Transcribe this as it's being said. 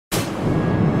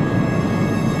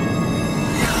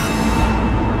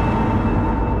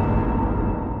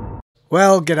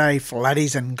Well, g'day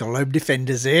flatties and globe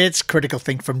defenders, it's Critical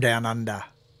Think from Down Under.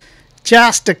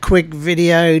 Just a quick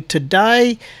video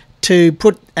today to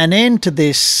put an end to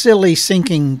this silly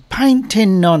sinking paint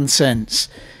tin nonsense.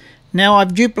 Now,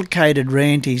 I've duplicated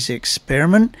Ranty's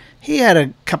experiment. He had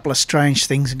a couple of strange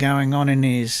things going on in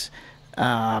his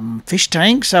fish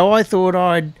tank, so I thought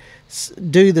I'd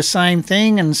do the same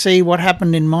thing and see what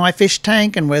happened in my fish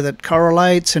tank and whether it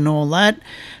correlates and all that.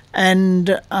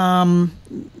 And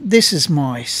this is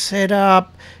my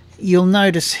setup. You'll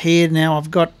notice here now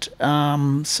I've got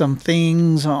some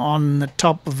things on the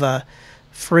top of a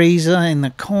freezer in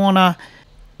the corner.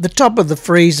 The top of the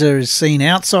freezer is seen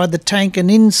outside the tank and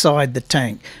inside the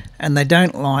tank, and they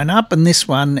don't line up, and this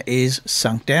one is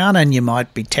sunk down, and you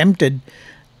might be tempted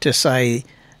to say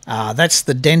that's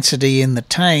the density in the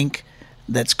tank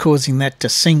that's causing that to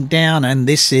sink down, and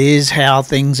this is how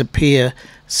things appear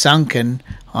sunken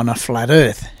on a flat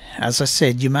earth. As I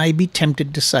said, you may be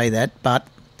tempted to say that, but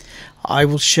I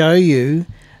will show you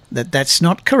that that's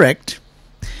not correct,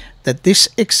 that this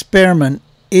experiment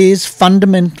is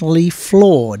fundamentally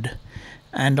flawed,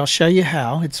 and I'll show you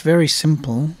how. It's very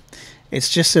simple. It's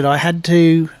just that I had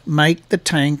to make the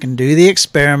tank and do the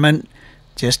experiment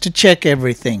just to check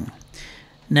everything.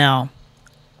 Now,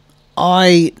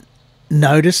 I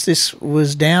noticed this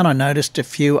was down. I noticed a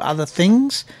few other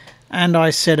things, and I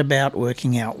set about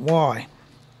working out why.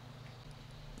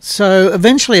 So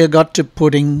eventually I got to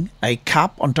putting a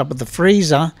cup on top of the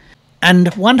freezer,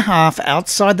 and one half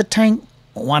outside the tank,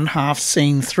 one half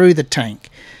seen through the tank.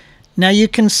 Now you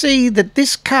can see that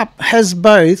this cup has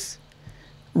both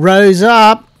rose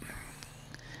up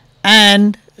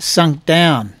and sunk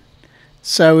down.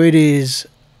 So it is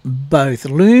both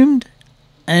loomed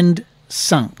and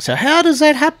sunk. So how does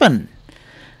that happen?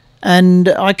 And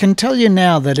I can tell you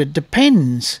now that it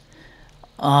depends,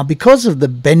 because of the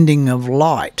bending of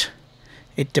light,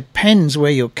 it depends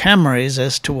where your camera is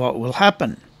as to what will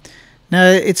happen. Now,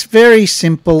 it's very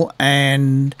simple,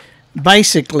 and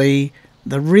basically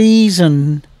the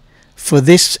reason for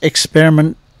this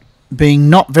experiment being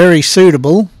not very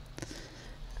suitable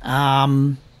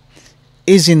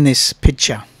is in this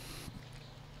picture.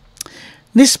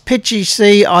 This picture, you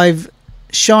see, I've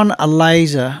shone a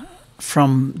laser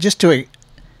from, just to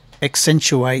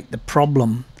accentuate the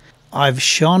problem, I've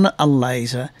shone a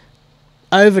laser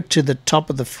over to the top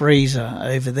of the freezer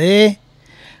over there,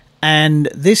 and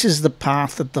this is the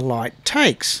path that the light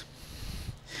takes.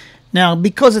 Now,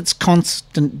 because it's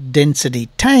constant density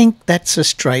tank, that's a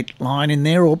straight line in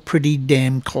there, or pretty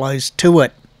damn close to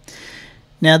it.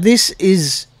 Now, this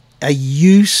is a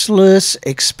useless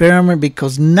experiment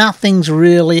because nothing's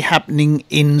really happening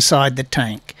inside the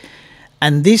tank.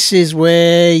 And this is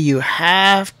where you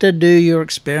have to do your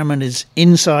experiment, is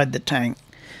inside the tank.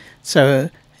 So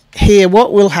here,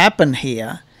 what will happen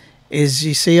here is,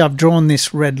 you see I've drawn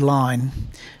this red line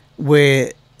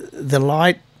where the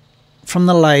light from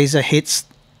the laser hits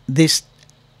this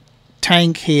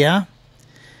tank here,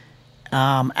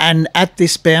 and at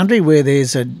this boundary where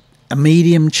there's a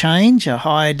medium change, a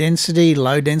higher density,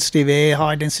 low density of air,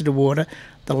 high density of water,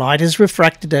 the light is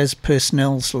refracted as per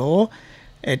Snell's law.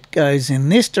 It goes in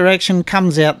this direction,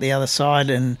 comes out the other side,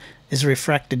 and is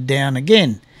refracted down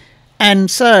again.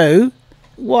 And so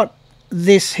what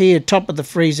this here, top of the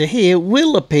freezer here,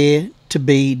 will appear to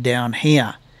be down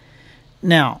here.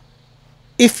 Now,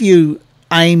 if you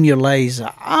aim your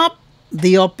laser up,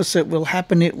 the opposite will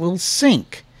happen. It will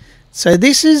sink. So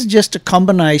this is just a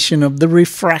combination of the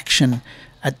refraction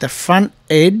at the front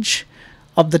edge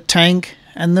of the tank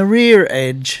and the rear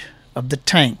edge of the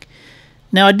tank.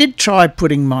 Now, I did try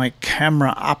putting my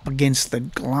camera up against the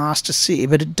glass to see,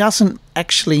 but it doesn't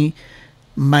actually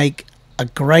make a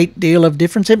great deal of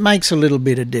difference. It makes a little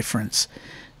bit of difference.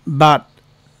 But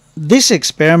this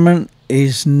experiment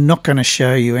is not going to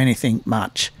show you anything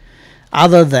much,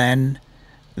 other than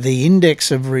the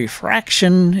index of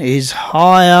refraction is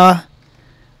higher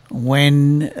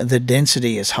when the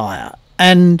density is higher.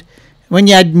 And when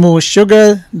you add more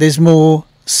sugar, there's more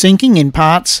sinking in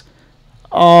parts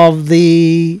of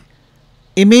the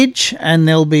image, and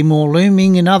there'll be more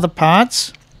looming in other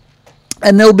parts,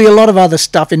 and there'll be a lot of other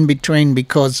stuff in between,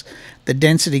 because the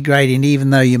density gradient, even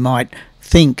though you might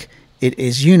think it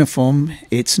is uniform,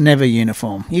 it's never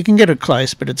uniform. You can get it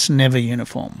close, but it's never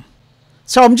uniform.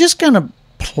 So I'm just going to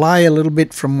play a little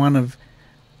bit from one of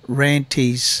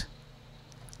Ranty's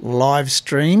live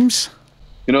streams.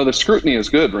 You know, the scrutiny is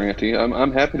good, Ranty.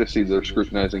 I'm happy to see they're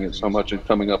scrutinizing it so much and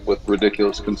coming up with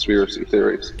ridiculous conspiracy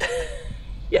theories.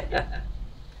 Yeah.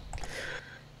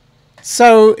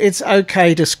 So it's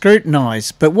okay to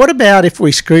scrutinize, but what about if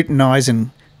we scrutinize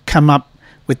and come up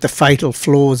with the fatal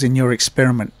flaws in your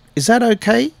experiment. Is that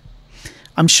okay?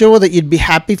 I'm sure that you'd be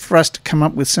happy for us to come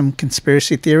up with some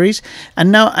conspiracy theories.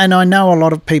 And I know a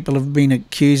lot of people have been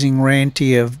accusing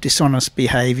Ranty of dishonest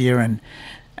behaviour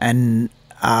and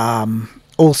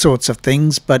all sorts of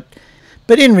things, but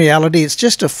in reality it's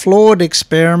just a flawed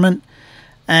experiment,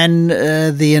 and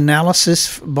the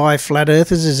analysis by flat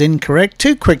earthers is incorrect.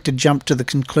 Too quick to jump to the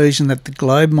conclusion that the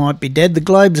globe might be dead. The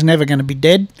globe's never going to be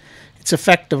dead. It's a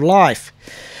fact of life.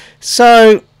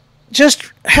 So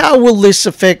just how will this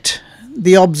affect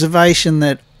the observation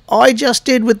that I just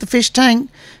did with the fish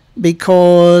tank?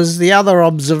 Because the other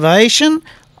observation,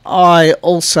 I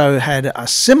also had a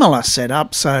similar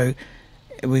setup. So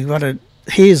we've got a,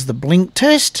 here's the blink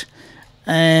test,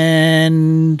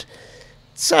 and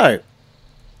so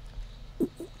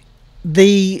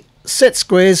the set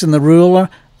squares and the ruler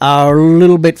are a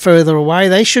little bit further away.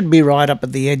 They should be right up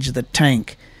at the edge of the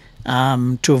tank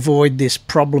to avoid this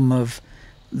problem of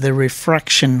the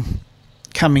refraction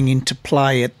coming into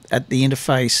play at the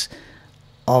interface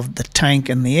of the tank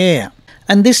and the air.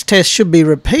 And this test should be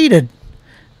repeated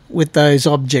with those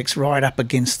objects right up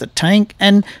against the tank,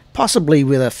 and possibly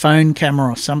with a phone camera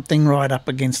or something right up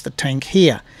against the tank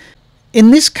here.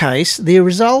 In this case, the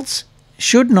results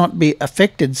should not be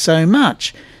affected so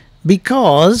much,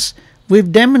 because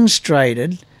we've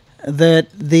demonstrated that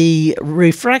the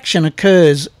refraction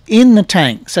occurs in the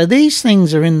tank. So these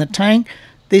things are in the tank.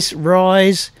 This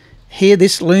rise here,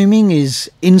 this looming, is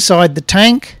inside the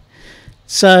tank.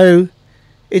 So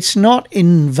it's not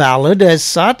invalid as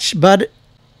such, but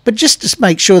just to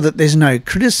make sure that there's no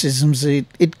criticisms,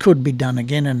 it could be done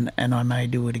again, and I may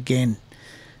do it again.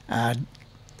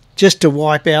 Just to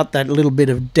wipe out that little bit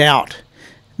of doubt.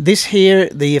 This here,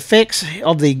 the effects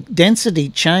of the density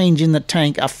change in the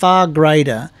tank are far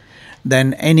greater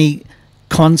than any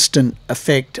constant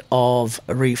effect of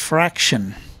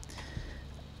refraction.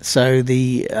 So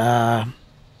this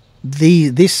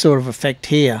sort of effect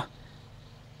here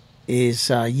is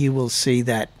you will see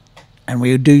that, and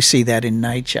we do see that in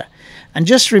nature. And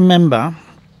just remember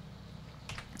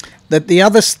that the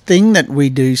other thing that we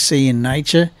do see in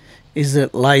nature is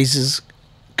that lasers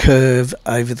curve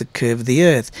over the curve of the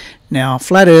Earth. Now,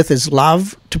 flat earthers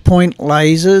love to point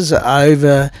lasers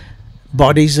over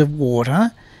bodies of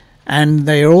water, and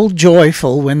they're all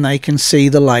joyful when they can see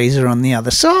the laser on the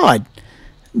other side.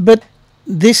 But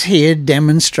this here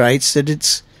demonstrates that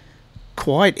it's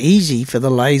quite easy for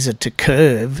the laser to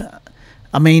curve.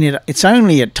 I mean, it's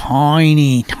only a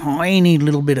tiny, tiny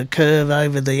little bit of curve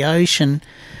over the ocean.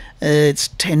 It's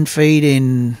 10 feet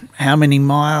in how many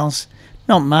miles?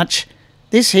 Not much.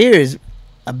 This here is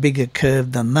a bigger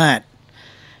curve than that.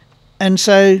 And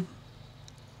so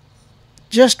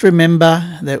just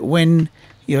remember that when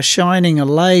you're shining a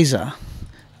laser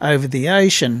over the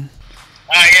ocean,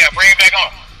 yeah, bring it back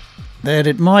on. That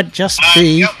it might just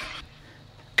be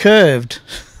curved.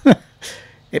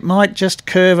 It might just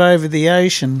curve over the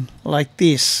ocean like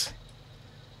this.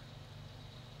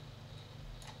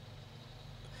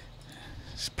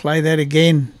 Let's play that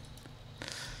again.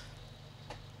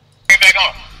 Bring it back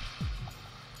on.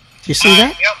 Do you see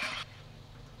that?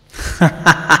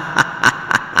 Yep.